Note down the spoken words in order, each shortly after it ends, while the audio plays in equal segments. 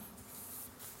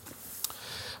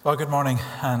Well, good morning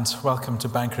and welcome to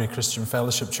Bankery Christian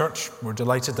Fellowship Church. We're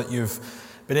delighted that you've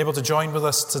been able to join with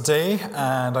us today,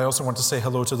 and I also want to say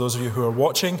hello to those of you who are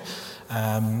watching,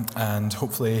 and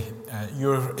hopefully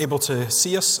you're able to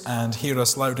see us and hear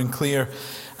us loud and clear.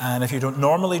 And if you don't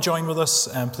normally join with us,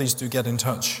 please do get in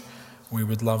touch. We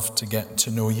would love to get to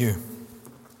know you.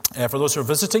 For those who are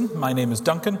visiting, my name is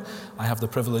Duncan. I have the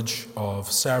privilege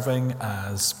of serving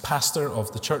as pastor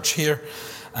of the church here,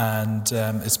 and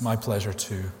it's my pleasure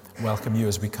to welcome you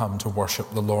as we come to worship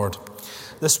the Lord.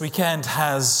 This weekend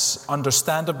has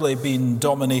understandably been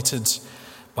dominated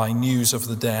by news of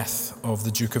the death of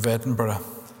the Duke of Edinburgh,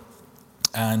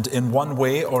 and in one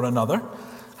way or another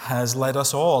has led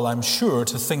us all, I'm sure,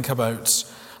 to think about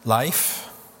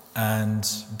life and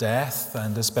death,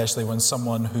 and especially when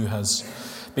someone who has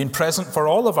been present for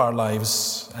all of our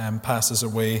lives passes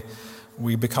away,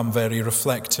 we become very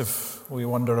reflective. We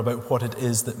wonder about what it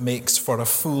is that makes for a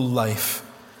full life.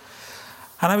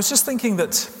 And I was just thinking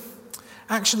that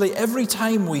actually every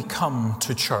time we come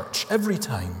to church, every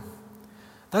time,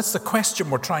 that's the question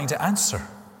we're trying to answer.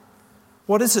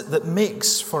 What is it that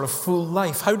makes for a full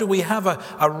life? How do we have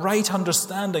a right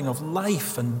understanding of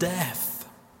life and death?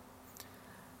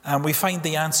 And we find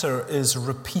the answer is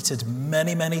repeated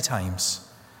many, many times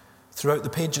throughout the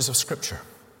pages of Scripture.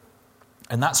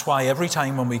 And that's why every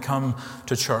time when we come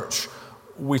to church,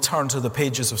 we turn to the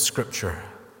pages of Scripture,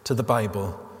 to the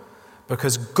Bible,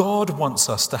 because God wants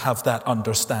us to have that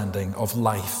understanding of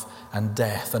life and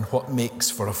death and what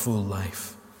makes for a full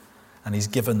life. And He's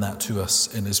given that to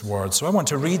us in His Word. So I want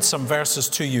to read some verses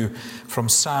to you from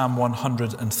Psalm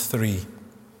 103.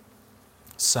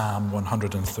 Psalm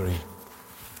 103.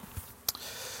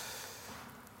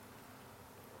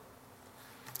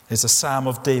 Is a Psalm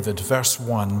of David, verse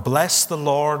 1. Bless the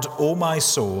Lord, O my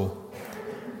soul,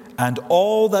 and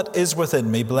all that is within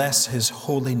me, bless His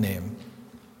holy name.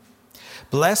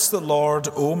 Bless the Lord,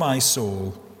 O my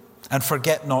soul, and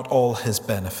forget not all His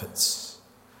benefits,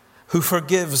 who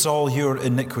forgives all your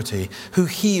iniquity, who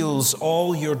heals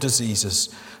all your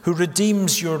diseases, who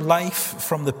redeems your life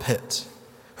from the pit,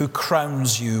 who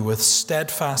crowns you with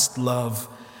steadfast love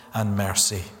and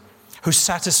mercy, who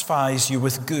satisfies you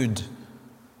with good,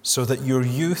 so that your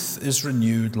youth is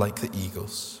renewed like the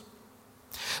eagles.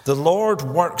 The Lord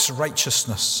works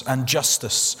righteousness and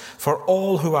justice for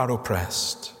all who are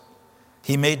oppressed.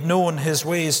 He made known His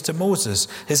ways to Moses,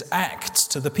 His acts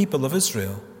to the people of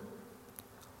Israel.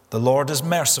 The Lord is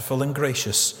merciful and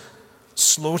gracious,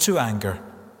 slow to anger,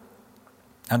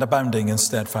 and abounding in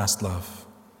steadfast love.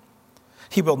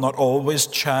 He will not always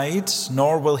chide,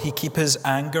 nor will He keep His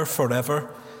anger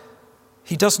forever.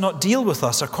 He does not deal with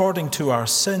us according to our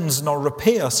sins, nor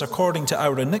repay us according to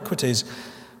our iniquities.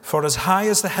 For as high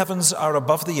as the heavens are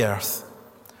above the earth,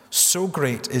 so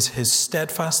great is His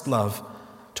steadfast love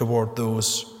toward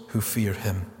those who fear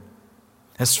Him.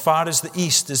 As far as the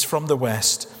east is from the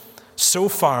west, so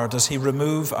far does He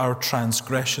remove our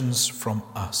transgressions from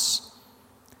us.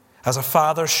 As a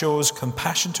father shows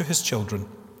compassion to his children,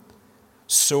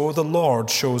 so the Lord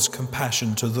shows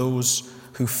compassion to those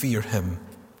who fear Him.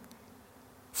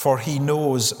 For He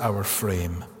knows our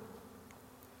frame.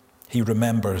 He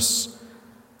remembers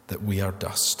that we are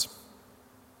dust.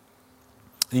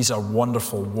 These are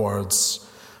wonderful words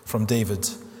from David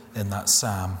in that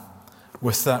psalm,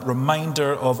 with that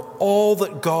reminder of all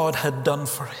that God had done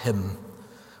for him.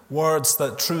 Words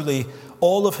that truly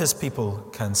all of His people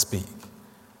can speak.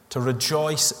 To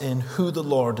rejoice in who the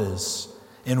Lord is,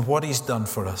 in what He's done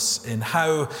for us, in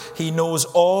how He knows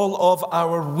all of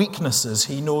our weaknesses.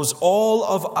 He knows all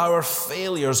of our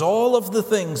failures, all of the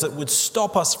things that would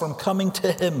stop us from coming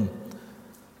to Him.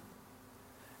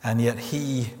 And yet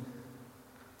He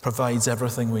provides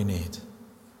everything we need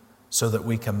so that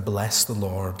we can bless the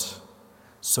Lord,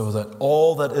 so that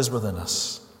all that is within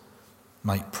us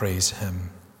might praise Him.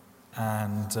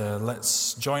 And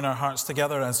let's join our hearts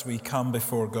together as we come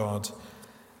before God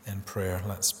in prayer.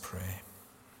 Let's pray.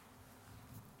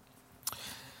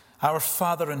 Our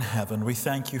Father in heaven, we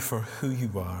thank You for who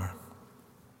You are.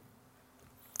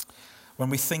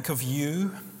 When we think of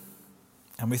You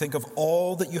and we think of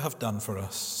all that You have done for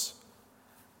us,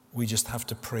 we just have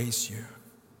to praise You.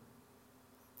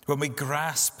 When we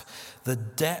grasp the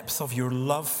depth of Your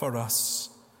love for us,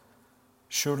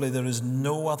 surely there is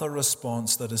no other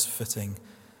response that is fitting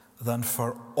than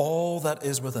for all that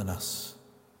is within us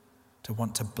to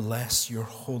want to bless Your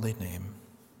holy name.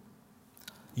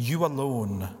 You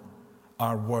alone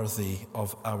are worthy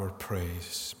of our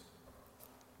praise.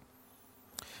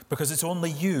 Because it's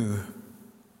only You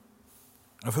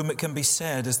of whom it can be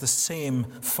said is the same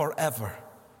forever.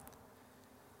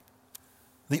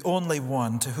 the only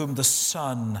one to whom the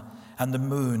sun and the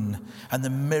moon and the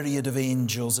myriad of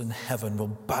angels in heaven will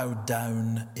bow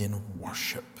down in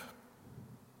worship.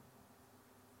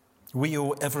 We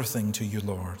owe everything to you,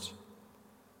 Lord,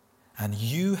 and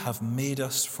you have made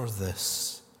us for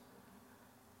this,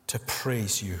 to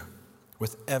praise you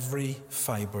with every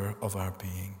fiber of our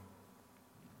being.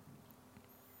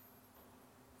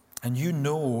 And you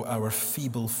know our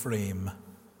feeble frame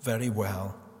very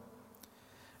well.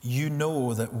 You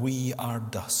know that we are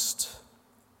dust.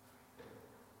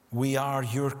 We are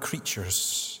your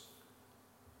creatures,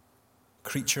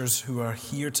 creatures who are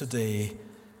here today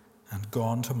and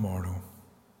gone tomorrow.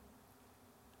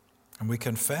 And we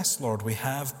confess, Lord, we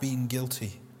have been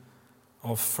guilty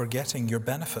of forgetting your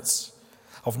benefits,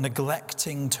 of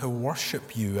neglecting to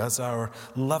worship you as our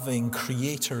loving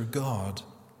Creator God.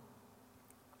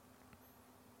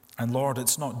 And Lord,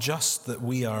 it's not just that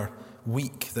we are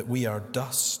weak, that we are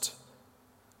dust,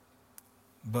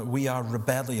 but we are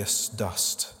rebellious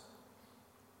dust.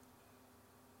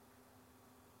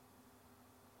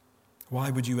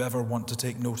 Why would you ever want to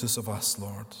take notice of us,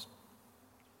 Lord?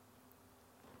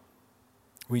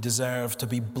 We deserve to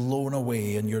be blown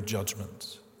away in your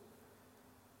judgment.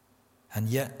 And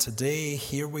yet today,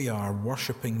 here we are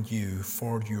worshiping you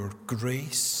for your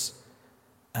grace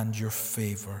and your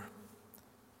favor.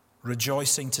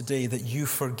 Rejoicing today that you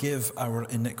forgive our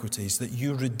iniquities, that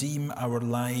you redeem our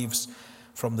lives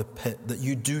from the pit, that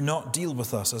you do not deal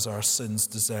with us as our sins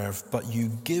deserve, but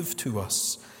you give to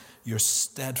us your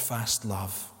steadfast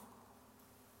love.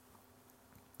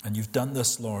 And you've done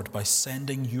this, Lord, by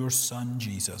sending your Son,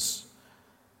 Jesus,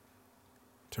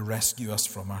 to rescue us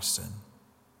from our sin.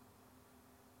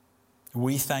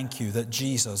 We thank you that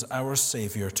Jesus, our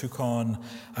Savior, took on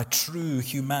a true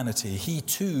humanity. He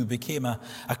too became a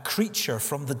creature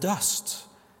from the dust.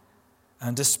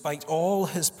 And despite all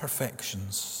his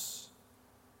perfections,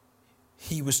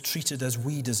 he was treated as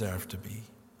we deserve to be.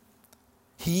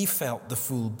 He felt the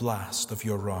full blast of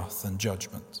your wrath and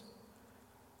judgment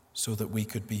so that we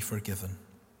could be forgiven.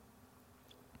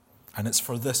 And it's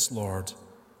for this, Lord,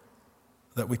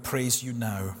 that we praise you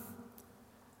now.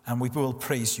 And we will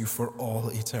praise you for all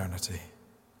eternity.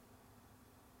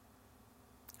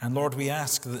 And Lord, we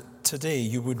ask that today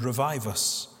you would revive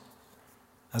us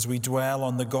as we dwell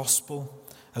on the gospel,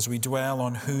 as we dwell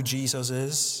on who Jesus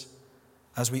is,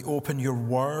 as we open your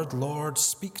word. Lord,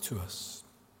 speak to us.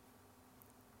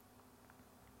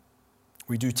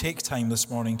 We do take time this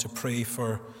morning to pray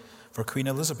for Queen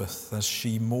Elizabeth as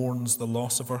she mourns the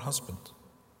loss of her husband.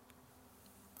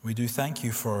 We do thank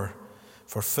you for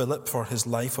Philip, for his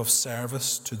life of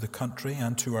service to the country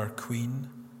and to our Queen.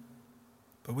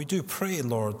 But we do pray,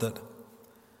 Lord, that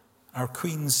our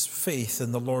Queen's faith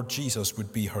in the Lord Jesus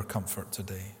would be her comfort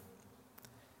today,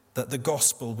 that the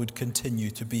gospel would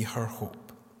continue to be her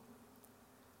hope.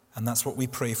 And that's what we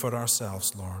pray for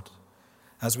ourselves, Lord.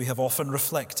 As we have often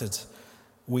reflected,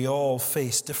 we all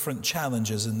face different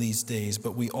challenges in these days,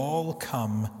 but we all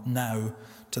come now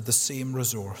to the same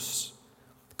resource,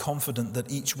 confident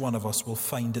that each one of us will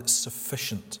find it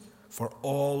sufficient for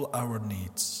all our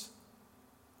needs.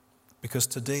 Because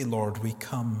today, Lord, we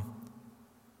come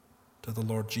to the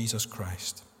Lord Jesus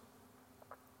Christ.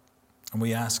 And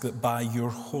we ask that by your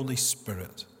Holy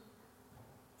Spirit,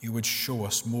 you would show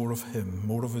us more of him,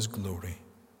 more of his glory,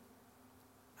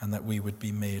 and that we would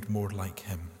be made more like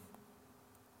him.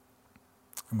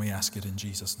 And we ask it in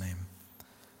Jesus' name.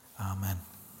 Amen.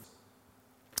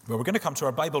 Well, we're going to come to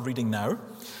our Bible reading now,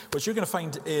 which you're going to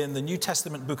find in the New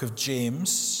Testament book of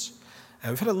James.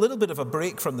 We've had a little bit of a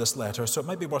break from this letter, so it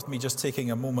might be worth me just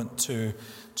taking a moment to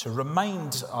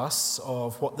remind us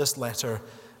of what this letter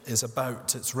is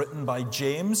about. It's written by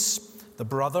James, the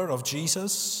brother of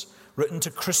Jesus, written to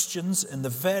Christians in the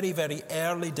very, very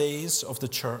early days of the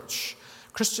church,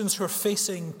 Christians who are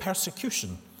facing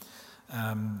persecution.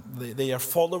 They are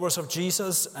followers of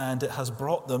Jesus, and it has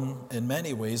brought them, in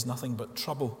many ways, nothing but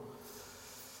trouble.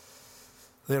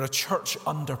 They're a church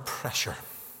under pressure.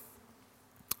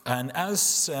 And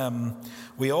as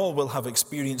we all will have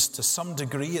experienced to some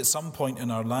degree at some point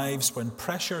in our lives, when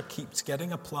pressure keeps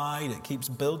getting applied, it keeps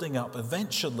building up,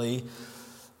 eventually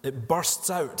it bursts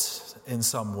out in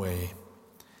some way.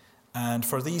 And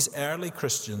for these early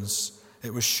Christians,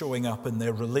 it was showing up in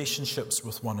their relationships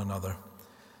with one another.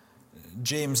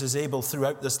 James is able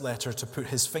throughout this letter to put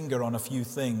his finger on a few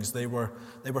things. They were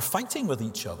fighting with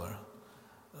each other.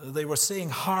 They were saying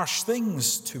harsh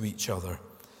things to each other.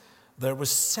 There was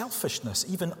selfishness,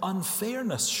 even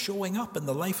unfairness showing up in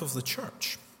the life of the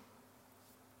church.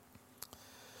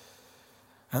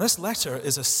 And this letter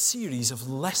is a series of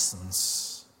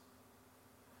lessons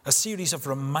a series of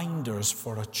reminders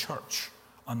for a church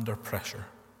under pressure.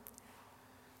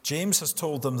 James has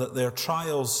told them that their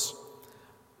trials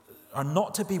are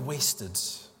not to be wasted,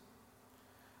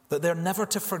 that they're never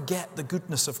to forget the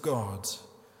goodness of God,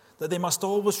 that they must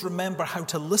always remember how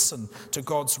to listen to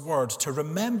God's word, to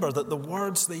remember that the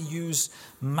words they use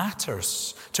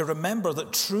matters, to remember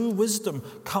that true wisdom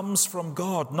comes from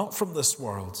God, not from this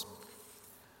world.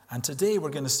 And today we're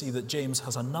going to see that James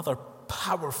has another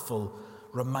powerful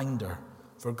reminder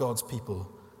for God's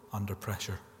people under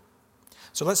pressure.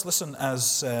 So let's listen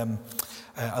as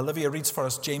Olivia reads for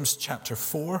us James chapter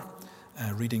 4,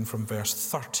 reading from verse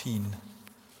 13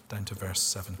 down to verse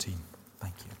 17.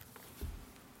 Thank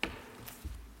you.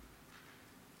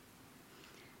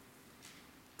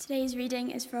 Today's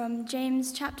reading is from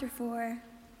James chapter 4,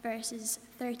 verses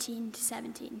 13 to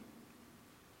 17.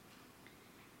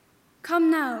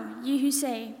 Come now, you who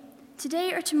say,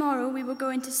 today or tomorrow we will go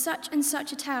into such and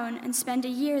such a town and spend a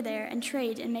year there and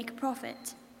trade and make a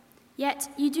profit. Yet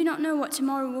you do not know what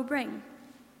tomorrow will bring.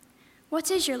 What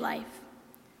is your life?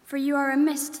 For you are a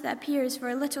mist that appears for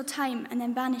a little time and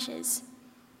then vanishes.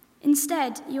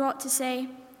 Instead, you ought to say,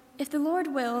 if the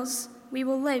Lord wills, we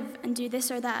will live and do this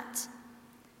or that.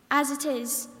 As it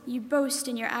is, you boast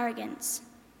in your arrogance.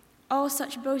 All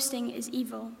such boasting is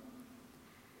evil.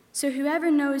 So whoever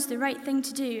knows the right thing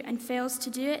to do and fails to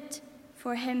do it,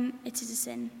 for him it is a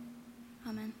sin.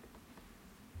 Amen.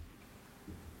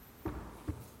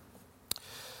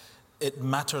 It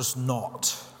matters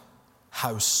not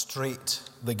how straight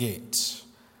the gate,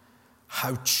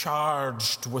 how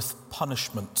charged with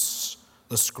punishments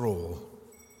the scroll.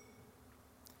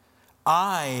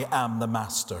 I am the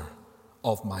master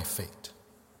of my fate.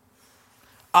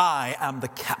 I am the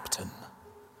captain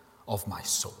of my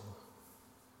soul.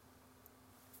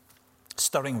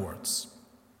 Stirring words.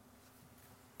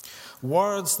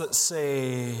 Words that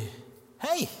say,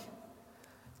 hey,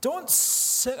 don't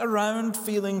sit around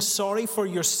feeling sorry for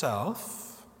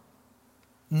yourself.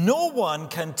 No one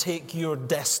can take your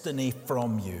destiny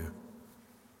from you.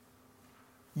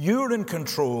 You're in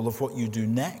control of what you do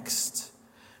next.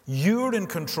 You're in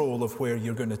control of where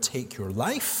you're going to take your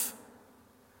life.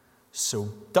 So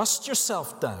dust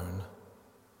yourself down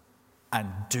and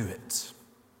do it.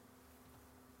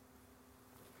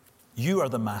 You are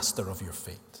the master of your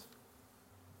fate.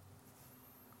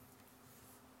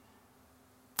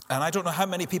 And I don't know how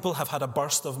many people have had a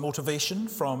burst of motivation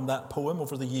from that poem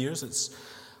over the years. It's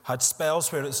had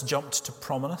spells where it's jumped to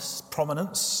prominence.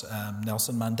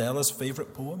 Nelson Mandela's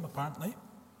favorite poem, apparently.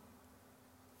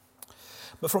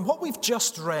 But from what we've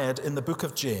just read in the book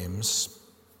of James,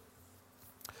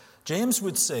 James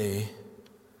would say,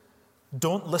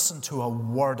 don't listen to a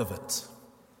word of it.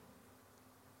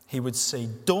 He would say,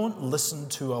 don't listen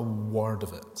to a word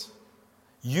of it.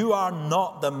 You are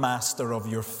not the master of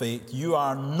your fate. You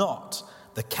are not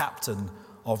the captain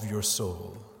of your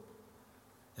soul.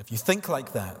 If you think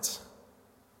like that,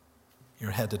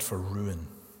 you're headed for ruin.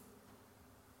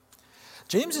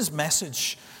 James's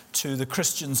message to the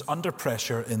Christians under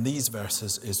pressure in these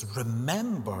verses is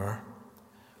remember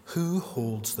who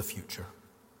holds the future.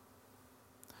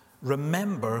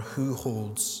 Remember who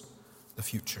holds the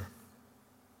future.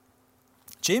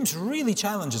 James really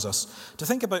challenges us to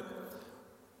think about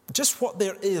just what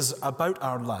there is about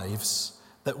our lives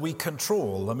that we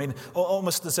control. I mean,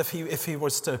 almost as if he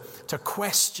was to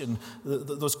question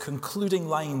those concluding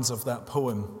lines of that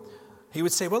poem. He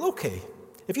would say, well, okay,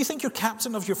 if you think you're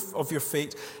captain of your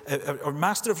fate, or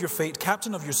master of your fate,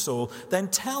 captain of your soul, then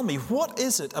tell me, what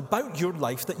is it about your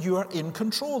life that you are in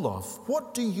control of?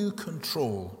 What do you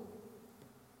control?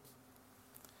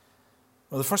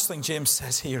 Well, the first thing James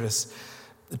says here is,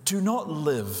 do not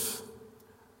live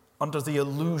under the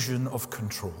illusion of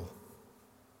control.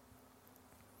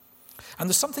 And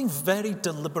there's something very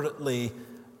deliberately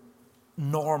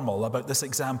normal about this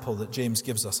example that James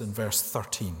gives us in verse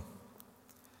 13.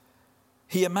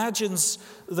 He imagines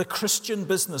the Christian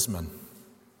businessman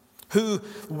who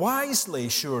wisely,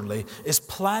 surely, is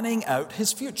planning out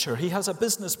his future. He has a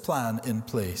business plan in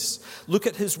place. Look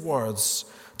at his words.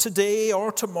 Today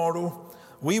or tomorrow,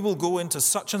 we will go into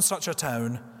such and such a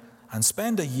town and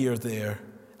spend a year there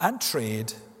and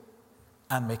trade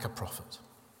and make a profit.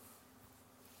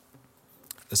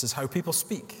 This is how people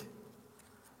speak.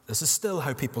 This is still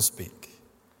how people speak.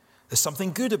 There's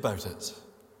something good about it.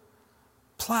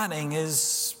 Planning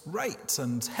is right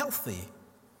and healthy.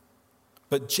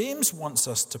 But James wants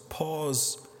us to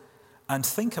pause and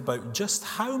think about just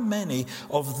how many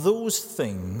of those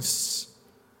things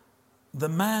the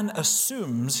man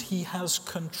assumes he has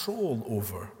control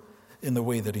over in the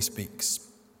way that he speaks.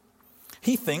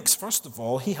 He thinks, first of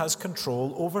all, he has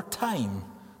control over time,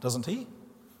 doesn't he?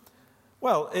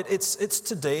 Well, it's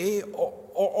today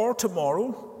or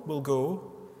tomorrow we'll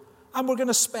go, and we're going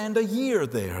to spend a year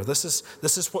there. This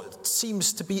is what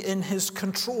seems to be in his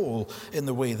control in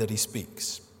the way that he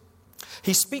speaks.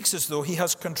 He speaks as though he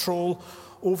has control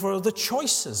over the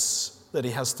choices that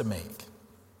he has to make.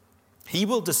 He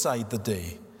will decide the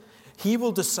day. He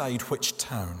will decide which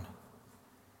town.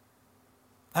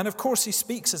 And of course, he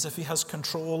speaks as if he has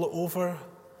control over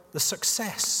the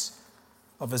success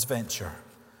of his venture.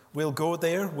 We'll go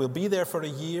there, we'll be there for a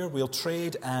year, we'll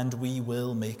trade, and we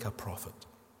will make a profit.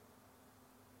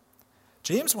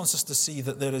 James wants us to see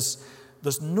that there's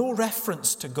no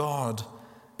reference to God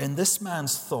in this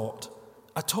man's thought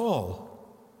at all.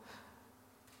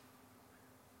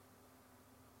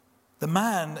 The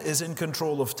man is in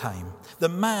control of time. The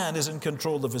man is in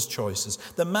control of his choices.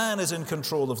 The man is in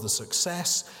control of the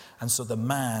success, and so the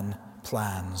man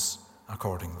plans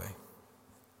accordingly.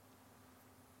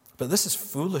 But this is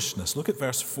foolishness. Look at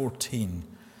verse 14.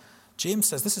 James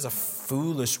says this is a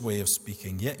foolish way of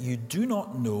speaking, yet you do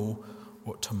not know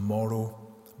what tomorrow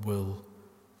will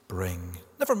bring.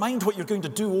 Never mind what you're going to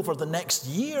do over the next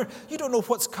year. You don't know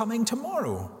what's coming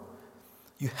tomorrow.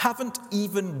 You haven't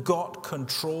even got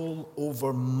control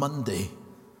over Monday.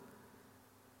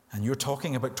 And you're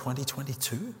talking about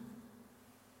 2022?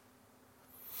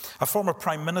 A former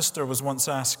prime minister was once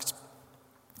asked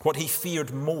what he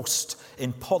feared most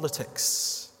in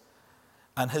politics.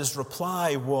 And his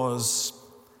reply was,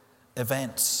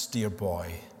 events, dear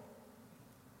boy.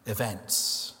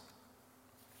 Events.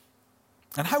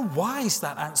 And how wise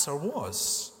that answer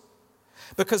was.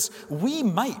 Because we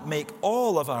might make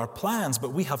all of our plans,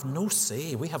 but we have no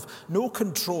say. We have no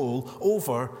control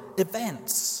over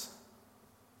events.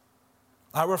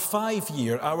 Our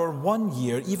 5-year, our 1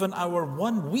 year, even our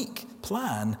 1 week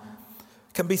plan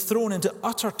can be thrown into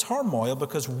utter turmoil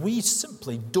because we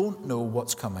simply don't know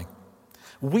what's coming.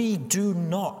 We do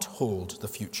not hold the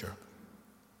future.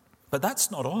 But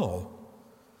that's not all.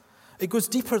 It goes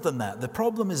deeper than that. The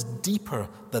problem is deeper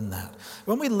than that.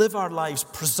 When we live our lives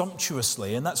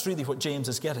presumptuously, and that's really what James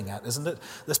is getting at, isn't it?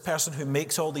 This person who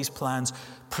makes all these plans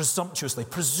presumptuously,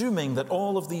 presuming that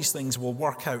all of these things will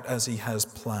work out as he has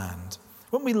planned.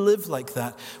 When we live like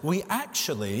that, we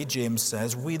actually, James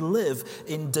says, we live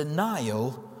in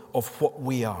denial of what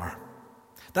we are.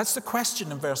 That's the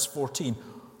question in verse 14.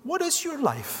 What is your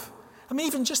life? I mean,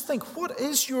 even just think, what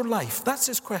is your life? That's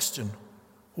his question.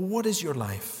 What is your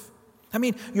life? I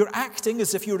mean, you're acting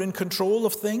as if you're in control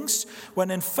of things,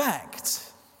 when in fact,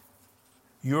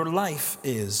 your life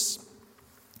is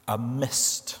a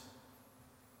mist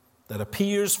that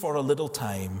appears for a little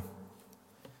time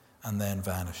and then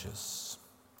vanishes.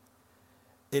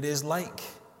 It is like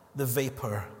the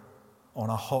vapor on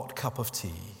a hot cup of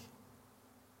tea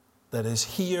that is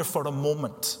here for a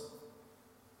moment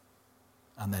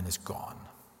and then is gone.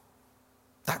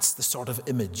 That's the sort of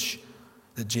image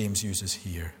that James uses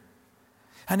here.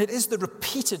 And it is the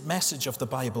repeated message of the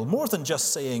Bible, more than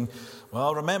just saying,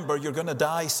 well, remember, you're going to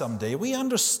die someday. We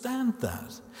understand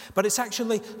that. But it's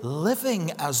actually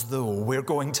living as though we're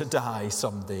going to die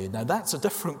someday. Now, that's a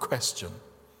different question.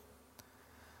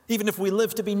 Even if we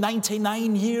live to be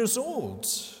 99 years old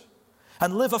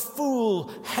and live a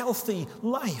full, healthy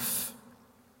life,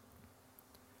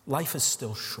 life is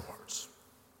still short.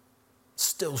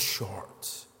 Still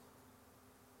short.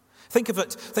 Think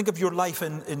of your life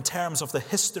in terms of the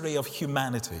history of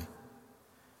humanity.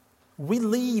 We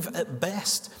leave at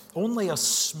best only a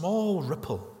small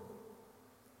ripple.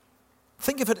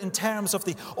 Think of it in terms of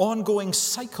the ongoing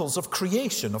cycles of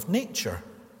creation, of nature.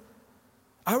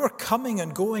 Our coming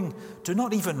and going do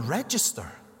not even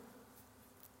register.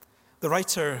 The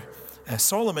writer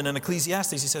Solomon in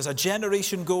Ecclesiastes, he says, a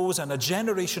generation goes and a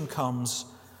generation comes,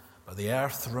 but the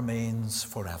earth remains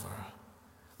forever.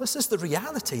 This is the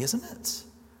reality, isn't it?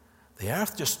 The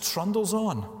earth just trundles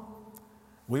on.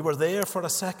 We were there for a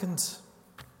second,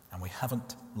 and we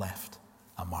haven't left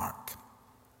a mark.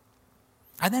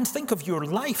 And then think of your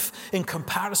life in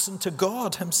comparison to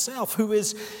God himself, who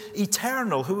is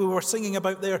eternal, who we were singing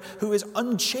about there, who is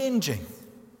unchanging.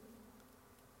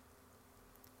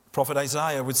 Prophet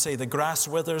Isaiah would say, the grass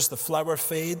withers, the flower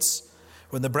fades.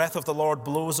 When the breath of the Lord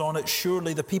blows on it,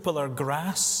 surely the people are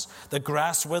grass. The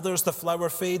grass withers, the flower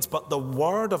fades, but the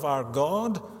word of our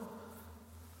God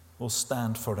will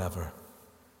stand forever.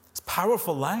 It's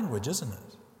powerful language, isn't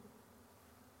it?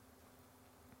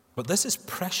 But this is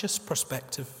precious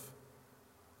perspective.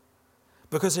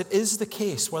 Because it is the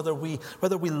case, whether we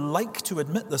like to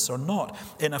admit this or not,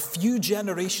 in a few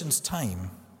generations'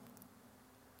 time,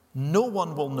 no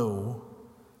one will know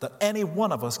that any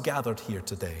one of us gathered here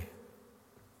today.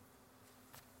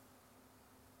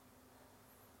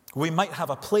 We might have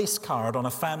a place card on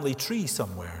a family tree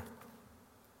somewhere,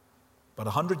 but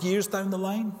 100 years down the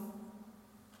line,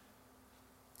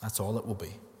 that's all it will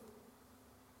be.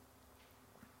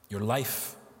 Your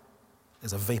life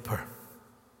is a vapor,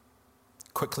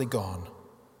 quickly gone,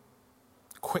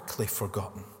 quickly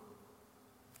forgotten.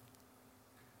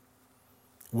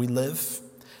 We live,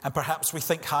 and perhaps we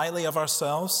think highly of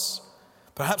ourselves.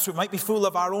 Perhaps we might be full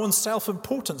of our own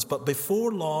self-importance, but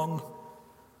before long,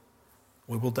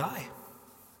 we will die,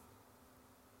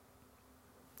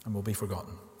 and we'll be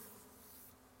forgotten.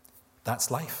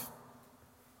 That's life.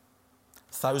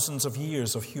 Thousands of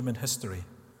years of human history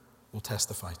will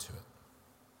testify to it.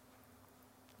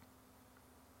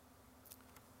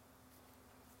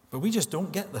 But we just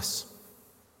don't get this.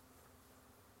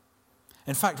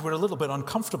 In fact, we're a little bit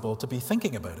uncomfortable to be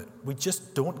thinking about it. We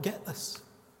just don't get this.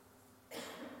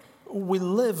 We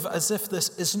live as if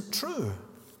this isn't true.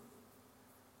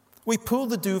 We pull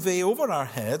the duvet over our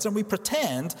heads and we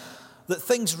pretend that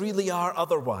things really are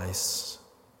otherwise.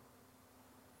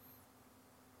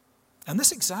 And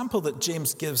this example that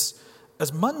James gives,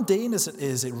 as mundane as it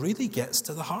is, it really gets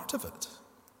to the heart of it.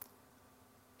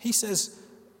 He says,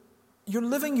 you're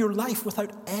living your life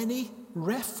without any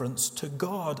reference to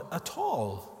God at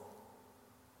all.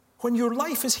 When your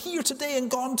life is here today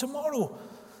and gone tomorrow,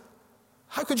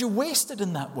 how could you waste it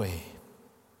in that way?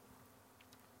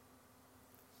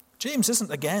 James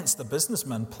isn't against the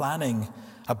businessman planning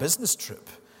a business trip.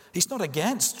 He's not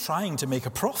against trying to make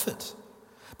a profit.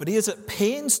 But he is at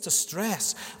pains to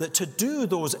stress that to do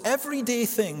those everyday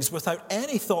things without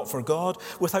any thought for God,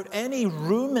 without any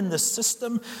room in the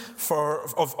system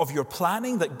of your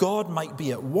planning that God might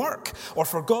be at work, or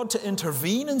for God to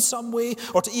intervene in some way,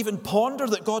 or to even ponder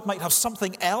that God might have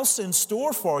something else in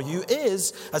store for you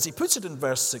is, as he puts it in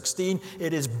verse 16,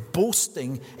 it is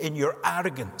boasting in your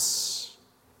arrogance.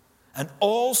 And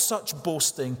all such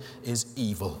boasting is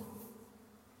evil.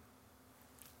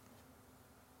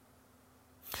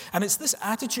 And it's this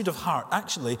attitude of heart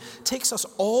actually takes us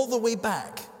all the way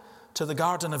back to the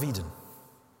Garden of Eden.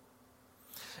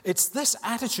 It's this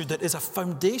attitude that is a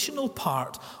foundational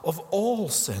part of all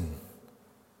sin.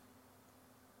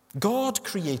 God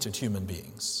created human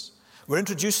beings. We're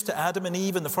introduced to Adam and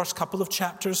Eve in the first couple of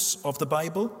chapters of the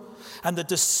Bible, and the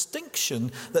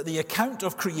distinction that the account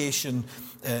of creation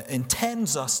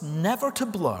intends us never to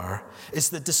blur is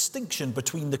the distinction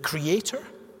between the Creator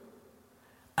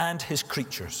and his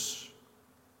creatures.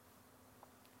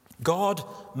 God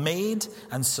made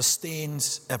and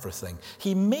sustains everything.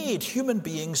 He made human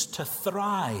beings to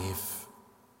thrive.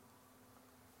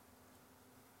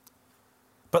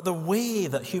 But the way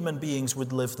that human beings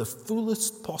would live the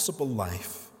fullest possible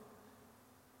life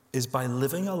is by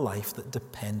living a life that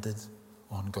depended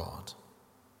on God.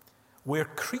 We're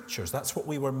creatures. That's what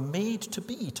we were made to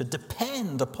be, to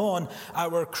depend upon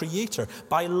our Creator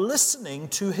by listening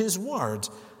to his word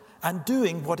and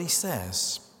doing what he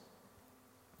says.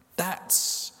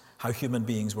 That's how human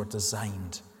beings were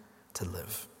designed to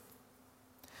live.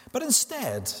 But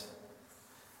instead,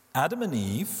 Adam and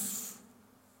Eve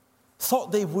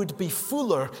thought they would be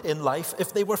fuller in life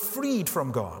if they were freed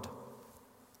from God.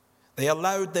 They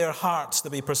allowed their hearts to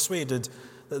be persuaded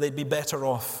that they'd be better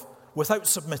off without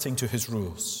submitting to his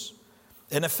rules.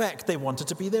 In effect, they wanted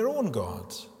to be their own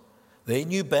God. They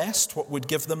knew best what would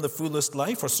give them the fullest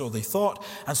life, or so they thought,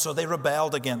 and so they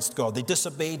rebelled against God. They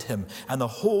disobeyed him, and the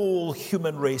whole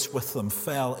human race with them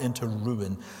fell into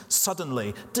ruin,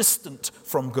 suddenly distant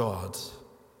from God.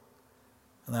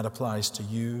 And that applies to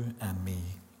you and me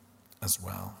as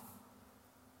well.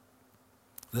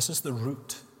 This is the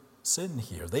root sin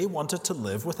here. They wanted to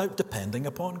live without depending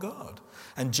upon God.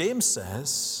 And James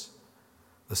says,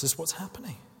 this is what's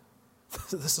happening.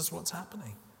 This is what's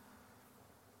happening.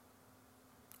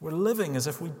 We're living as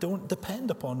if we don't depend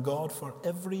upon God for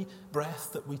every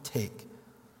breath that we take.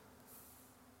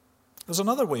 There's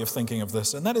another way of thinking of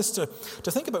this, and that is to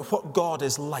think about what God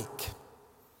is like,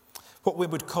 what we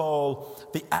would call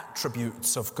the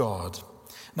attributes of God.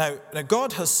 Now,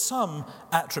 God has some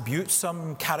attributes,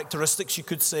 some characteristics, you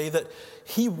could say, that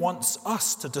he wants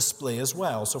us to display as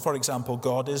well. So, for example,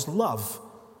 God is love.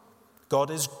 God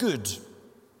is good.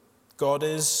 God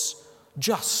is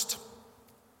just.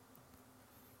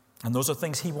 And those are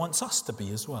things he wants us to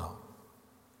be as well.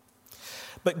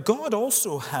 But God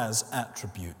also has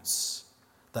attributes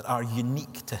that are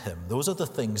unique to him. Those are the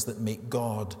things that make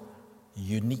God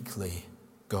uniquely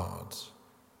God.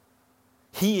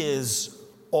 He is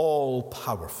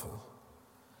all-powerful.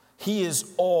 He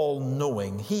is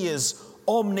all-knowing. He is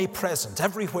omnipresent,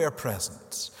 everywhere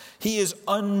present. He is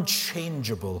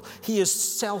unchangeable. He is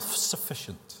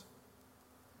self-sufficient.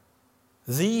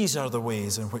 These are the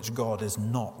ways in which God is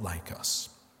not like us.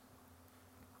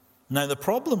 Now, the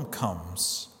problem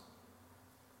comes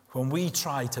when we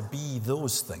try to be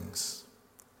those things.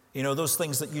 You know, those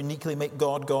things that uniquely make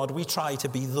God God, we try to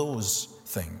be those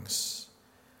things.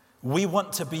 We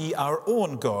want to be our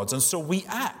own gods, and so we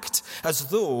act as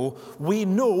though we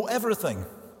know everything.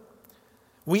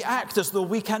 We act as though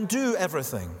we can do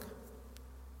everything.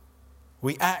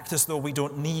 We act as though we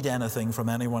don't need anything from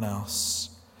anyone else.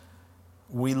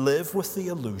 We live with the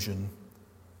illusion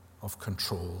of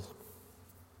control.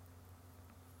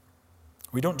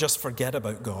 We don't just forget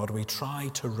about God, we try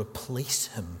to replace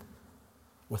him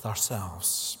with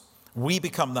ourselves. We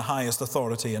become the highest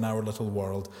authority in our little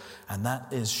world, and that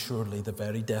is surely the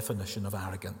very definition of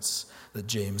arrogance that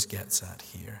James gets at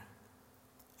here.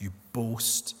 You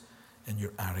boast in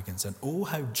your arrogance. And oh,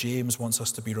 how James wants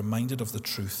us to be reminded of the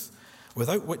truth,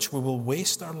 without which we will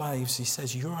waste our lives. He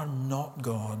says, you are not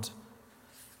God.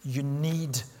 You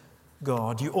need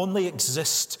God. You only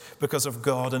exist because of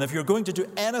God. And if you're going to do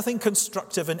anything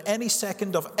constructive in any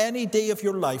second of any day of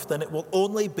your life, then it will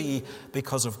only be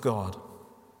because of God.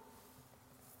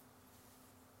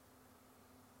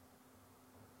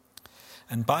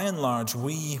 And by and large,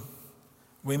 we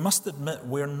must admit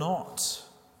we're not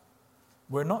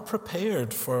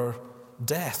prepared for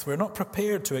death. We're not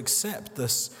prepared to accept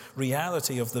this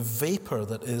reality of the vapor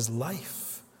that is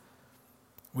life.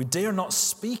 We dare not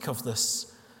speak of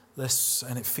this,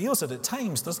 and it feels it at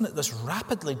times, doesn't it? This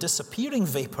rapidly disappearing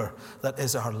vapor that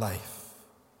is our life.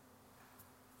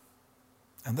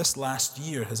 And this last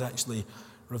year has actually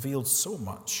revealed so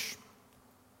much.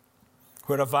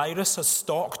 Where a virus has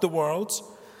stalked the world,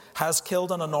 has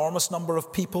killed an enormous number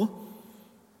of people,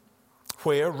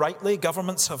 where rightly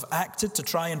governments have acted to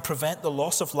try and prevent the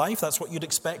loss of life. That's what you'd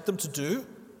expect them to do.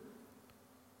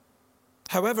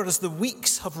 However, as the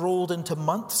weeks have rolled into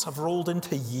months, have rolled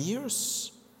into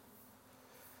years,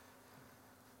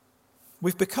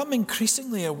 we've become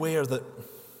increasingly aware that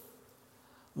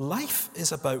life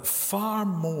is about far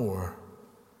more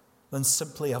than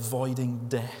simply avoiding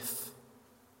death.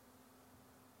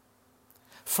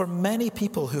 For many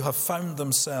people who have found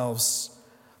themselves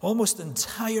almost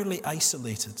entirely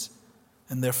isolated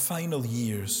in their final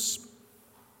years,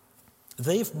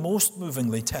 they've most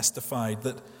movingly testified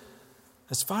that,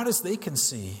 as far as they can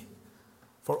see,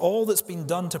 for all that's been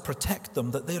done to protect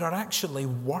them, that there are actually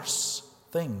worse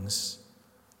things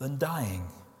than dying.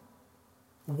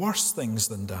 Worse things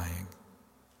than dying.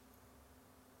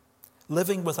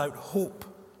 Living without hope,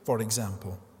 for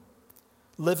example.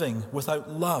 Living without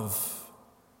love.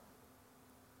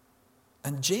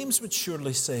 And James would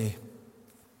surely say,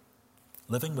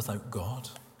 living without God.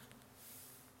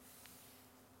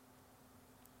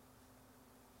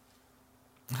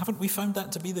 Haven't we found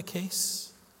that to be the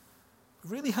case? We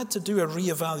really had to do a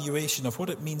reevaluation of what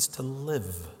it means to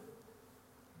live.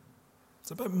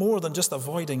 It's about more than just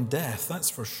avoiding death,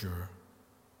 that's for sure.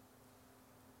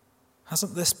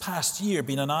 Hasn't this past year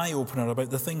been an eye-opener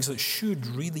about the things that should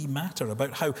really matter,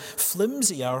 about how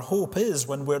flimsy our hope is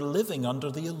when we're living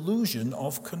under the illusion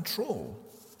of control?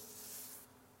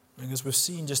 Because we've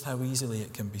seen just how easily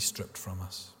it can be stripped from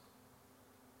us.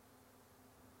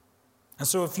 And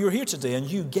so if you're here today and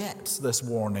you get this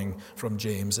warning from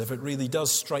James, if it really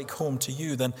does strike home to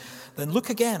you, then look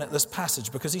again at this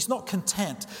passage, because he's not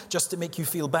content just to make you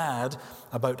feel bad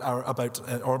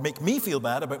or make me feel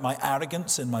bad about my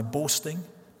arrogance and my boasting.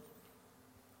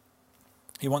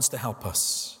 He wants to help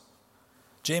us.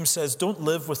 James says, don't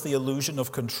live with the illusion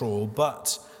of control,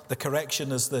 but the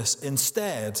correction is this: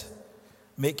 instead,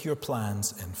 make your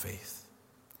plans in faith.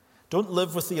 Don't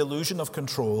live with the illusion of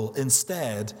control.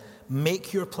 Instead,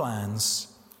 make your plans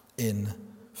in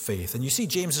faith. And you see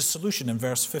James's solution in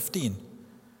verse 15.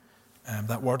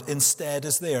 That word instead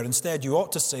is there. Instead, you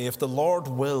ought to say, if the Lord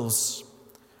wills,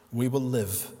 we will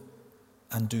live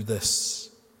and do this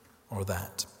or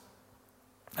that.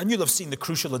 And you'll have seen the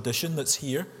crucial addition that's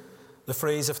here. The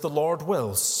phrase, if the Lord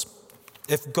wills.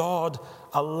 If God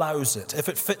allows it. If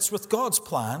it fits with God's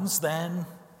plans, then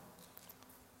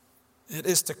it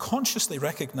is to consciously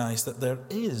recognize that there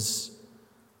is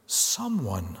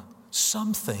someone,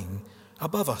 something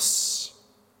above us.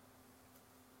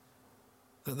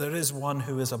 That there is one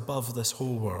who is above this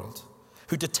whole world,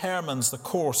 who determines the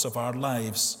course of our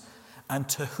lives and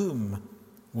to whom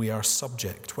we are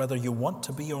subject, whether you want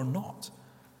to be or not.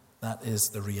 That is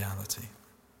the reality.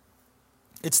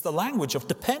 It's the language of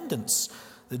dependence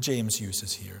that James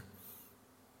uses here.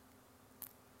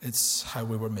 It's how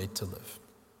we were made to live.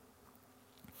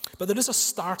 But there is a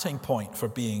starting point for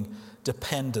being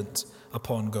dependent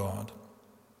upon God.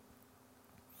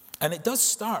 And it does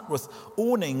start with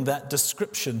owning that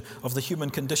description of the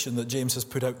human condition that James has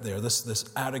put out there, this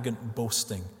arrogant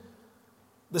boasting.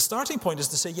 The starting point is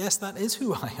to say, yes, that is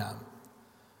who I am.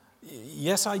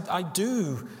 Yes, I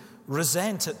do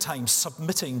resent at times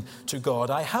submitting to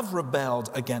God. I have rebelled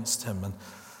against him.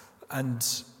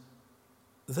 And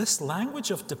this language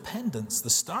of dependence,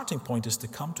 the starting point is to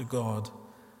come to God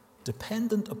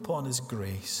dependent upon his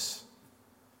grace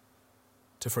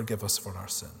to forgive us for our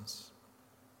sins.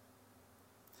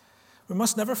 We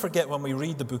must never forget when we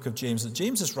read the book of James that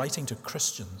James is writing to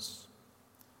Christians,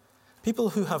 people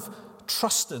who have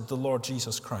trusted the Lord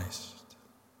Jesus Christ.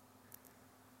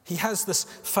 He has this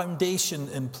foundation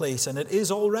in place, and it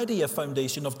is already a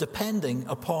foundation of depending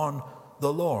upon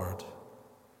the Lord,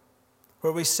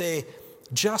 where we say,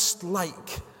 just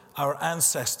like our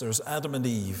ancestors, Adam and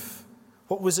Eve,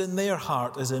 what was in their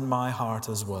heart is in my heart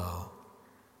as well.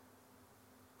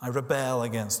 I rebel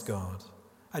against God.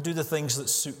 I do the things that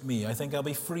suit me. I think I'll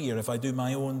be freer if I do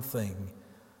my own thing.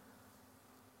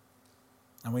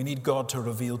 And we need God to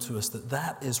reveal to us that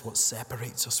that is what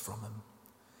separates us from him.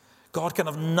 God can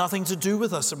have nothing to do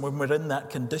with us when we're in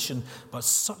that condition, but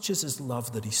such is his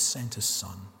love that he sent his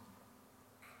Son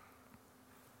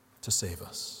to save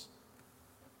us.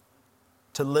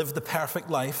 To live the perfect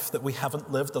life that we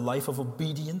haven't lived, the life of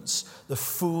obedience, the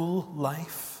full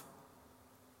life,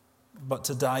 but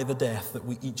to die the death that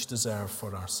we each deserve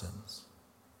for our sins.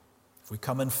 If we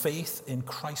come in faith in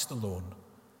Christ alone,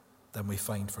 then we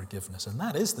find forgiveness. And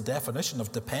that is the definition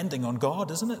of depending on God,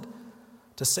 isn't it?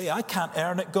 To say, I can't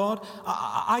earn it, God.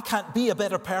 I can't be a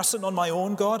better person on my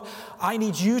own, God. I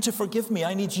need you to forgive me.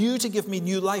 I need you to give me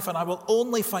new life, and I will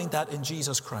only find that in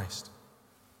Jesus Christ.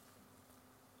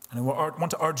 And I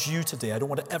want to urge you today, I don't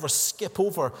want to ever skip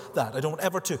over that. I don't want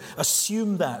ever to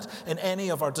assume that in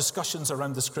any of our discussions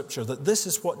around the Scripture, that this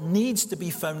is what needs to be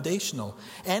foundational.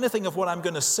 Anything of what I'm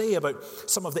going to say about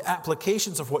some of the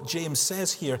applications of what James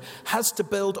says here has to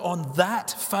build on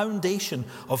that foundation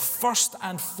of first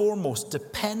and foremost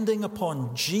depending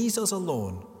upon Jesus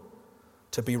alone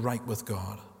to be right with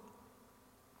God.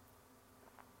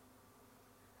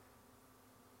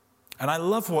 And I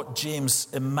love what James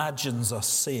imagines us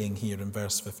saying here in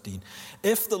verse 15.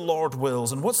 If the Lord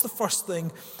wills, and what's the first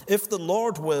thing? If the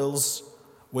Lord wills,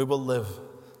 we will live.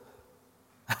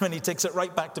 I mean, he takes it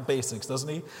right back to basics, doesn't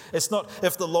he? It's not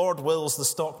if the Lord wills, the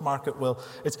stock market will.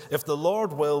 It's if the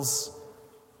Lord wills,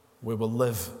 we will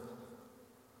live.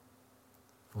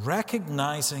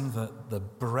 Recognizing that the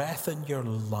breath in your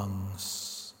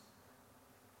lungs,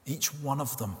 each one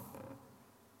of them,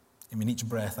 each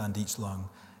breath and each lung,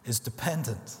 is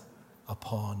dependent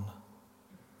upon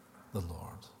the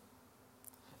Lord.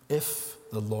 If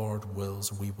the Lord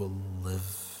wills, we will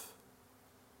live.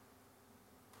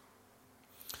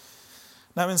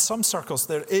 Now, in some circles,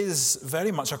 there is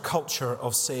very much a culture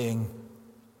of saying,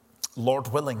 Lord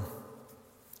willing,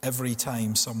 every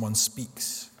time someone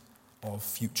speaks of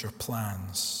future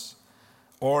plans.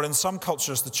 Or in some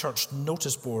cultures, the church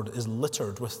notice board is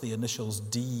littered with the initials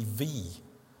DV,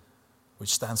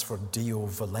 which stands for Deo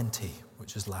Volenti,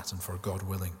 which is Latin for God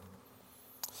willing.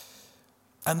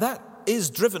 And that is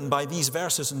driven by these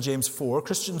verses in James 4.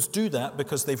 Christians do that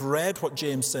because they've read what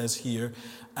James says here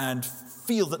and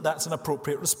feel that that's an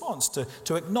appropriate response,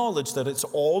 to acknowledge that it's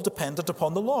all dependent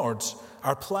upon the Lord,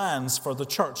 our plans for the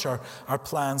church, our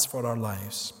plans for our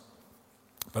lives.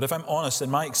 But if I'm honest, in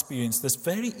my experience, this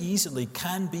very easily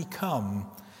can become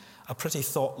a pretty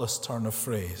thoughtless turn of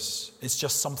phrase. It's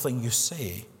just something you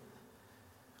say.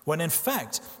 When in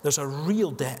fact, there's a real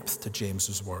depth to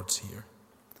James's words here.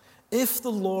 If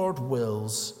the Lord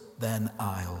wills, then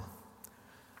I'll.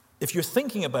 If you're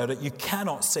thinking about it, you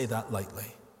cannot say that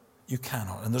lightly. You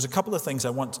cannot. And there's a couple of things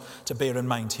I want to bear in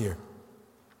mind here.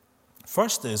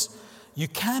 First is, you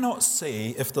cannot say,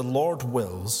 if the Lord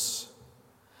wills,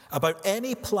 about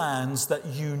any plans that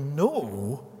you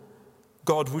know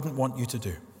God wouldn't want you to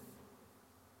do.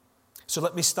 So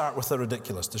let me start with the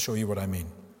ridiculous to show you what I mean.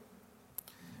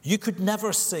 You could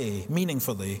never say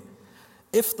meaningfully,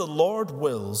 if the Lord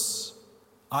wills,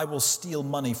 I will steal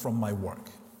money from my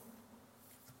work.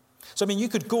 So, you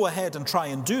could go ahead and try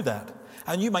and do that,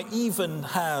 and you might even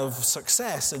have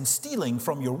success in stealing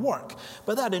from your work,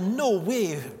 but that in no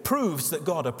way proves that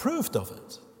God approved of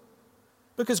it,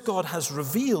 because God has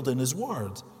revealed in his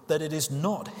word that it is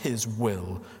not his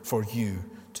will for you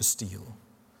to steal.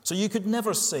 So you could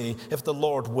never say, if the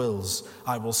Lord wills,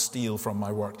 I will steal from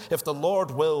my work. If the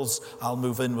Lord wills, I'll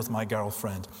move in with my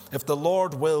girlfriend. If the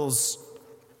Lord wills,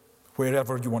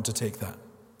 wherever you want to take that.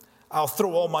 I'll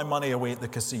throw all my money away at the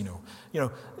casino.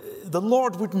 The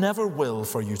Lord would never will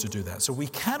for you to do that. So we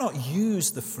cannot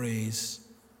use the phrase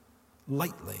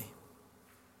lightly.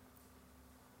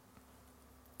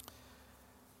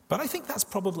 But I think that's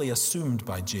probably assumed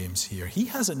by James here. He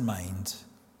has in mind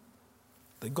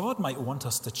that God might want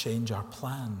us to change our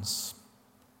plans.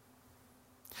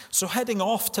 So heading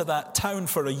off to that town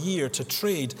for a year to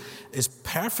trade is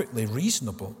perfectly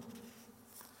reasonable.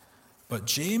 But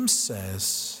James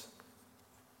says,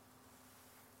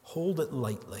 hold it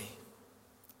lightly.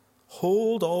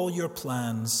 Hold all your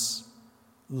plans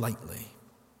lightly.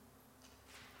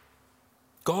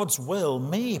 God's will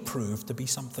may prove to be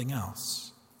something else.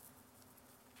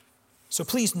 So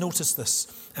please notice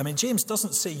this. James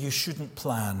doesn't say you shouldn't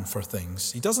plan for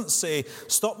things. He doesn't say,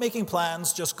 stop making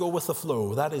plans, just go with the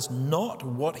flow. That is not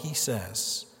what he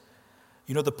says.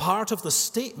 The part of the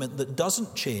statement that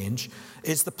doesn't change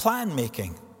is the plan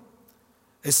making.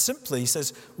 It's simply, he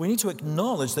says, we need to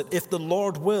acknowledge that if the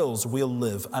Lord wills, we'll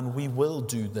live, and we will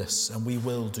do this, and we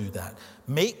will do that.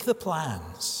 Make the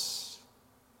plans,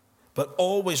 but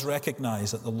always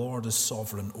recognize that the Lord is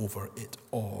sovereign over it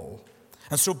all.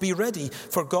 And so be ready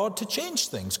for God to change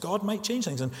things. God might change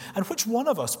things. And which one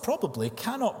of us probably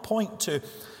cannot point to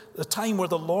the time where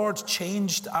the Lord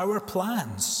changed our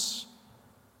plans?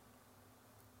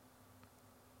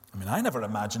 I never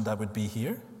imagined I would be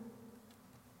here.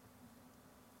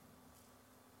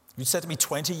 You said to me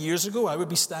 20 years ago I would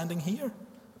be standing here.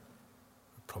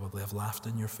 I'd probably have laughed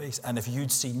in your face. And if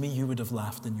you'd seen me, you would have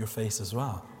laughed in your face as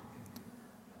well.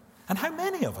 And how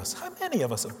many of us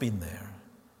have been there?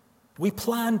 We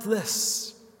planned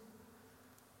this,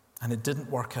 and it didn't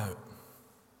work out.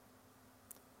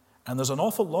 And there's an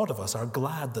awful lot of us are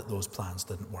glad that those plans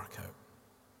didn't work out.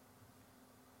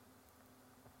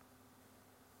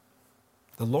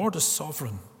 The Lord is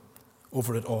sovereign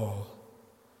over it all.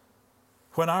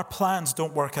 When our plans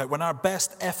don't work out, when our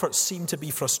best efforts seem to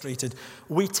be frustrated,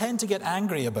 we tend to get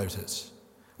angry about it.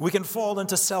 We can fall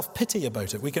into self-pity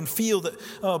about it. We can feel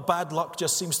that, bad luck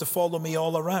just seems to follow me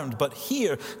all around. But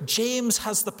here, James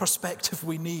has the perspective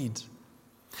we need.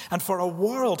 And for a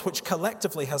world which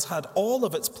collectively has had all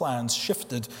of its plans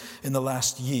shifted in the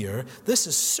last year, this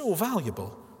is so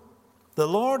valuable. The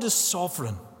Lord is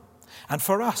sovereign. And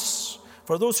for us,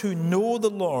 for those who know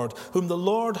the Lord, whom the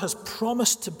Lord has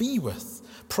promised to be with,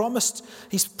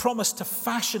 He's promised to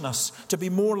fashion us to be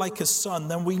more like his Son,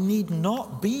 then we need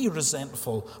not be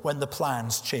resentful when the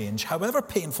plans change, however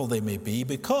painful they may be,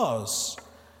 because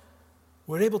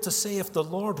we're able to say, if the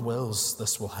Lord wills,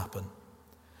 this will happen.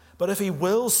 But if he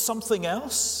wills something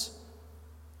else,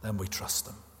 then we trust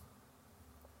him.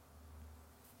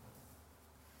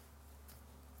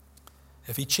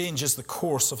 If he changes the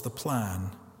course of the plan,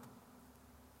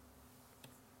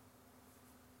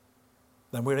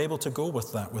 then we're able to go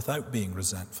with that without being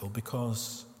resentful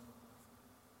because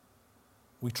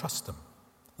we trust him.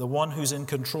 The one who's in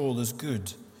control is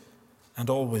good and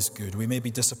always good. We may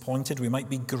be disappointed, we might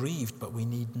be grieved, but we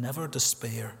need never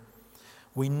despair.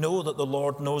 We know that the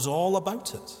Lord knows all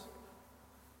about it,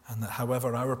 and that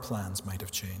however our plans might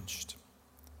have changed,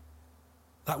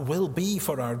 that will be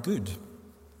for our good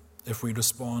if we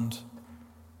respond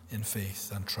in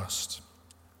faith and trust.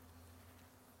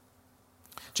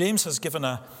 James has given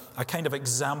a kind of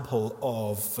example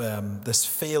of this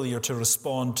failure to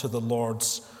respond to the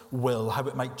Lord's will, how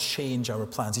it might change our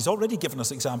plans. He's already given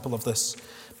us example of this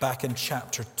back in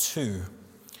chapter 2.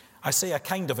 I say a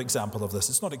kind of example of this.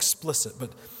 It's not explicit,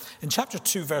 but in chapter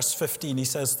 2, verse 15, he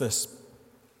says this: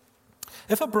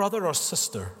 if a brother or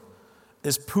sister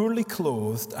is poorly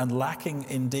clothed and lacking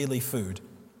in daily food,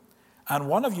 and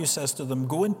one of you says to them,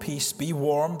 go in peace, be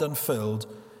warmed and filled,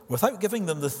 without giving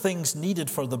them the things needed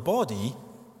for the body,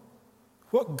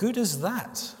 what good is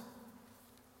that?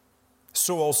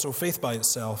 So also faith by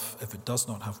itself, if it does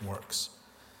not have works,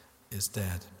 is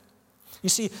dead. You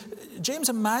see, James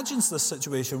imagines this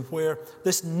situation where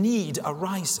this need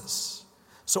arises.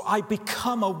 So I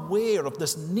become aware of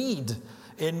this need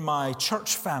in my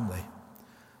church family.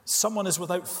 Someone is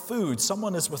without food,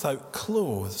 someone is without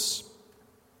clothes.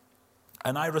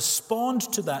 And I respond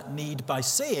to that need by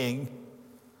saying,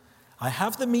 I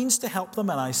have the means to help them,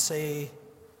 and I say,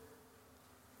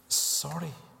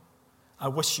 sorry, I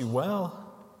wish you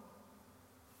well,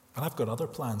 but I've got other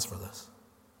plans for this.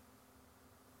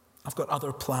 I've got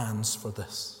other plans for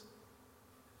this.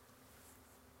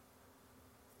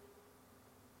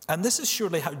 And this is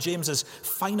surely how James's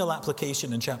final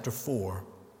application in chapter 4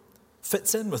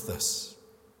 fits in with this.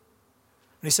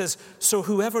 And he says, so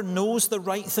whoever knows the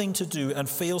right thing to do and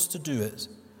fails to do it,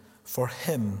 for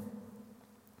him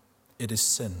it is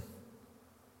sin.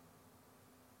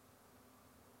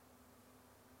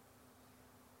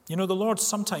 You know, the Lord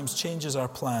sometimes changes our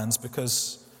plans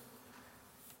because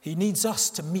he needs us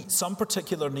to meet some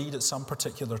particular need at some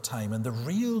particular time. And the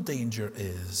real danger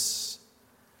is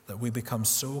that we become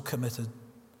so committed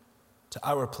to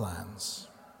our plans,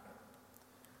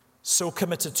 so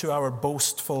committed to our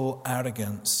boastful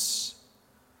arrogance,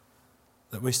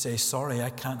 that we say, sorry,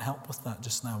 I can't help with that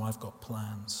just now. I've got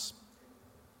plans.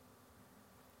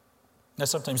 Now,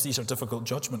 sometimes these are difficult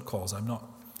judgment calls. I'm not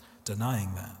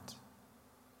denying that.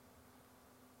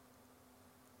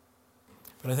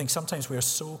 But I think sometimes we are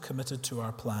so committed to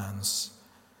our plans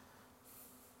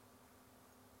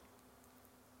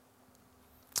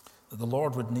that the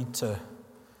Lord would need to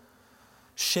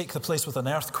shake the place with an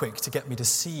earthquake to get me to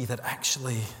see that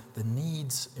actually the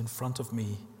needs in front of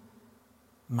me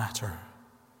matter,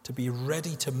 to be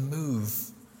ready to move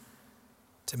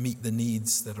to meet the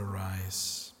needs that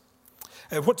arise.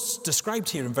 What's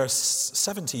described here in verse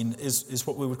 17 is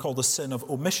what we would call the sin of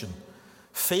omission,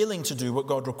 failing to do what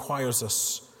God requires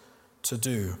us to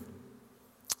do.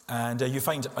 And you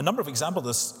find a number of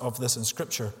examples of this in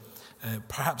Scripture.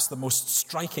 Perhaps the most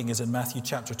striking is in Matthew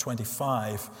chapter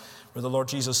 25, where the Lord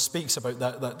Jesus speaks about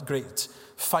that great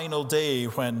final day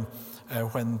when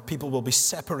people will be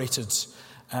separated,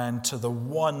 and to the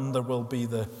one there will be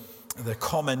the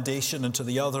commendation, and to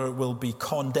the other it will be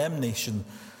condemnation,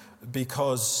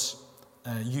 because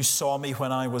you saw me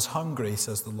when I was hungry,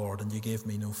 says the Lord, and you gave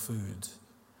me no food.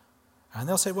 And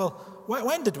they'll say, well,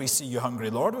 when did we see you hungry,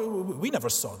 Lord? We never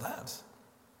saw that.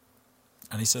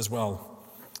 And he says, well,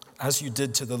 as you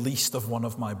did to the least of one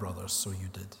of my brothers, so you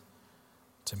did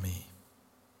to me.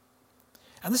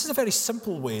 And this is a very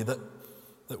simple way that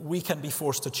we can be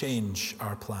forced to change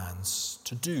our plans,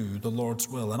 to do the Lord's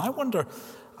will. And I wonder,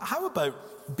 how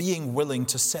about being willing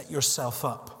to set yourself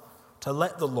up to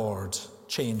let the Lord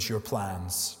change your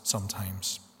plans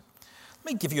sometimes?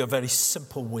 Let me give you a very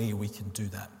simple way we can do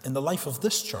that in the life of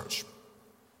this church.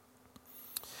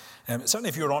 Certainly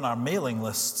if you're on our mailing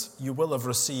list, you will have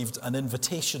received an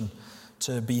invitation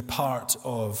to be part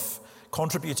of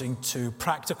contributing to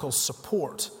practical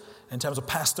support in terms of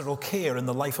pastoral care in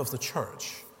the life of the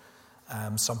church.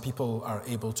 Some people are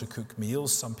able to cook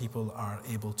meals, some people are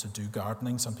able to do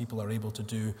gardening, some people are able to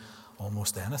do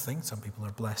almost anything. Some people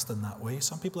are blessed in that way.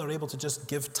 Some people are able to just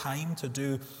give time to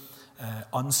do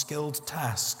unskilled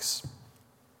tasks.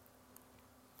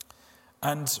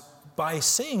 And by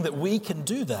saying that we can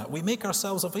do that, we make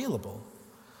ourselves available.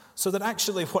 So that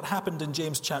actually what happened in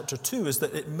James chapter 2 is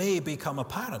that it may become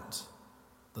apparent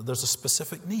that there's a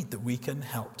specific need that we can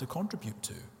help to contribute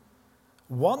to.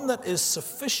 One that is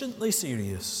sufficiently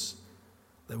serious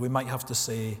that we might have to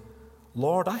say,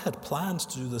 Lord, I had planned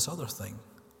to do this other thing,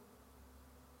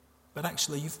 but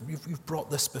actually you've brought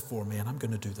this before me and I'm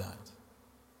going to do that.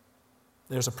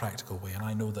 There's a practical way, and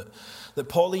I know that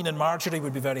Pauline and Marjorie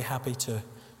would be very happy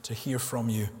to hear from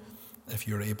you if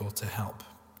you're able to help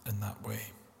in that way.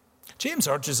 James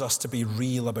urges us to be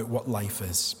real about what life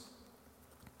is.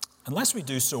 Unless we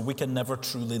do so, we can never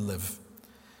truly live.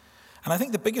 And I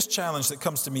think the biggest challenge that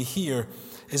comes to me here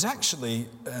is actually,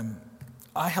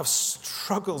 I have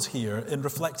struggled here in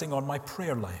reflecting on my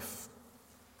prayer life.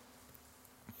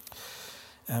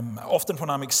 Often when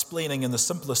I'm explaining in the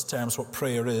simplest terms what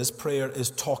prayer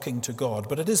is talking to God.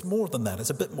 But it is more than that. It's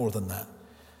a bit more than that.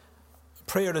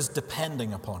 Prayer is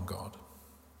depending upon God.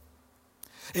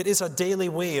 It is a daily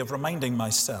way of reminding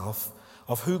myself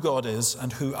of who God is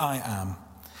and who I am.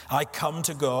 I come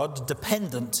to God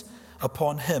dependent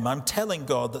upon him. I'm telling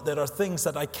God that there are things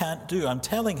that I can't do. I'm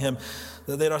telling him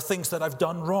that there are things that I've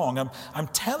done wrong. I'm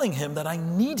telling him that I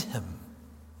need him.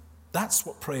 That's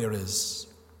what prayer is.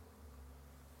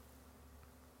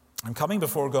 I'm coming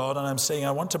before God and I'm saying,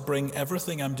 I want to bring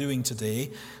everything I'm doing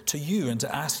today to you and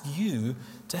to ask you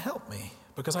to help me,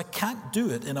 because I can't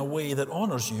do it in a way that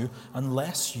honors you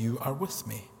unless you are with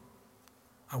me.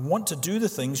 I want to do the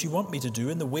things you want me to do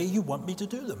in the way you want me to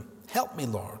do them. Help me,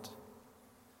 Lord.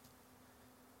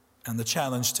 And the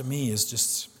challenge to me is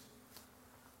just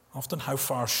often how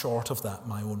far short of that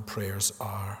my own prayers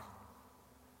are.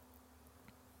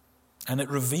 And it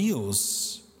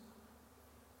reveals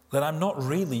that I'm not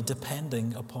really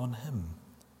depending upon him.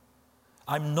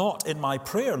 I'm not in my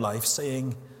prayer life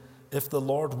saying, if the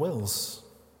Lord wills,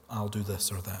 I'll do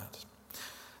this or that.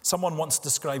 Someone once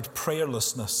described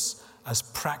prayerlessness as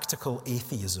practical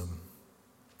atheism.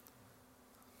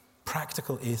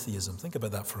 Practical atheism. Think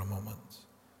about that for a moment.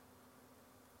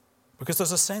 Because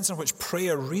there's a sense in which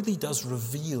prayer really does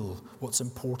reveal what's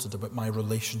important about my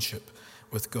relationship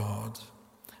with God.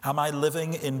 Am I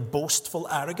living in boastful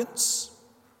arrogance?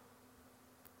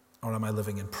 Or am I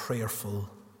living in prayerful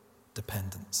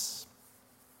dependence?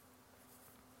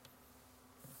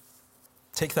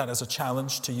 take that as a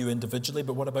challenge to you individually,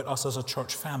 but what about us as a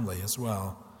church family as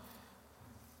well?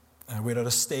 We're at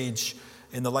a stage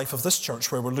in the life of this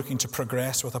church where we're looking to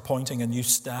progress with appointing a new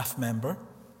staff member.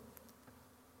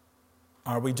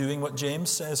 Are we doing what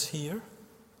James says here?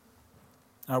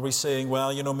 Are we saying,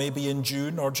 well, maybe in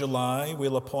June or July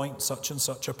we'll appoint such and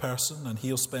such a person and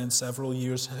he'll spend several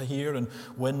years here and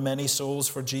win many souls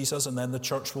for Jesus, and then the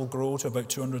church will grow to about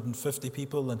 250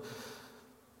 people? And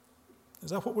is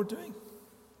that what we're doing?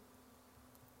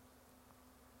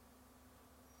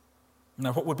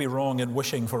 Now, what would be wrong in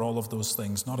wishing for all of those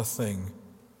things? Not a thing.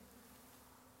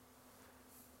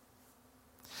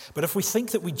 But if we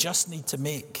think that we just need to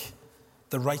make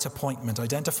the right appointment,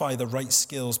 identify the right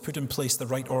skills, put in place the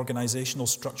right organizational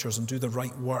structures, and do the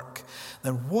right work,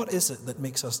 then what is it that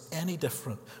makes us any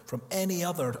different from any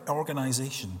other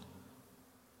organization?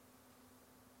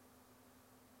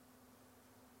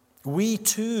 We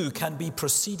too can be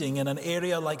proceeding in an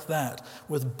area like that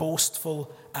with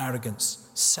boastful arrogance,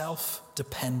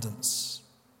 self-dependence,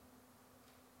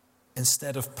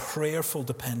 instead of prayerful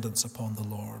dependence upon the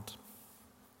Lord.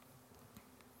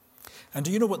 And do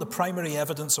you know what the primary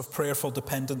evidence of prayerful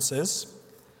dependence is?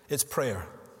 It's prayer.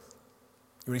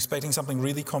 You were expecting something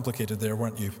really complicated there,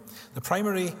 weren't you? The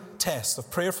primary test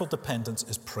of prayerful dependence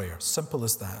is prayer. Simple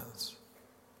as that.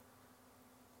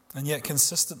 And yet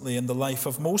consistently in the life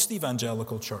of most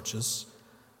evangelical churches,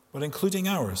 but including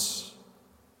ours,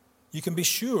 you can be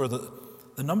sure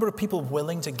that the number of people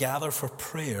willing to gather for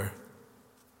prayer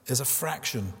is a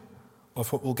fraction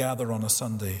of what will gather on a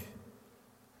Sunday.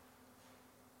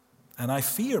 And I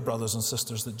fear, brothers and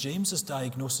sisters, that James's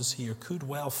diagnosis here could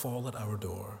well fall at our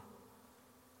door.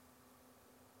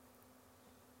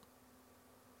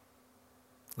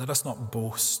 Let us not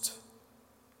boast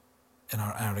in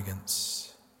our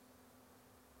arrogance,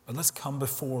 but let's come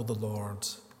before the Lord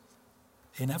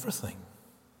in everything,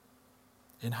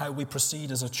 in how we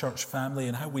proceed as a church family,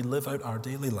 and how we live out our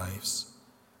daily lives,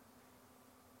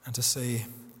 and to say,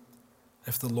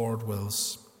 if the Lord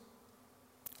wills.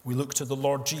 We look to the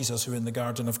Lord Jesus, who in the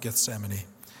Garden of Gethsemane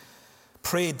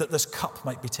prayed that this cup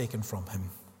might be taken from him,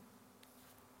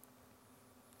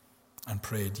 and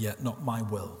prayed, yet not my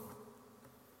will,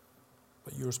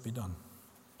 but yours be done.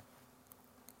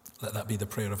 Let that be the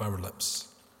prayer of our lips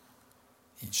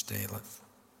each day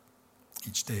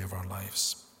of our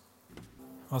lives.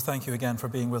 Well, thank you again for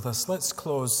being with us. Let's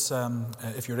close,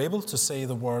 if you're able, to say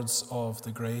the words of the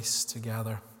grace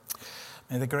together.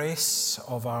 May the grace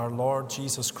of our Lord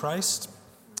Jesus Christ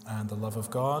and the love of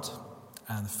God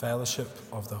and the fellowship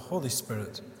of the Holy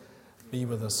Spirit be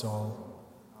with us all.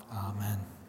 Amen.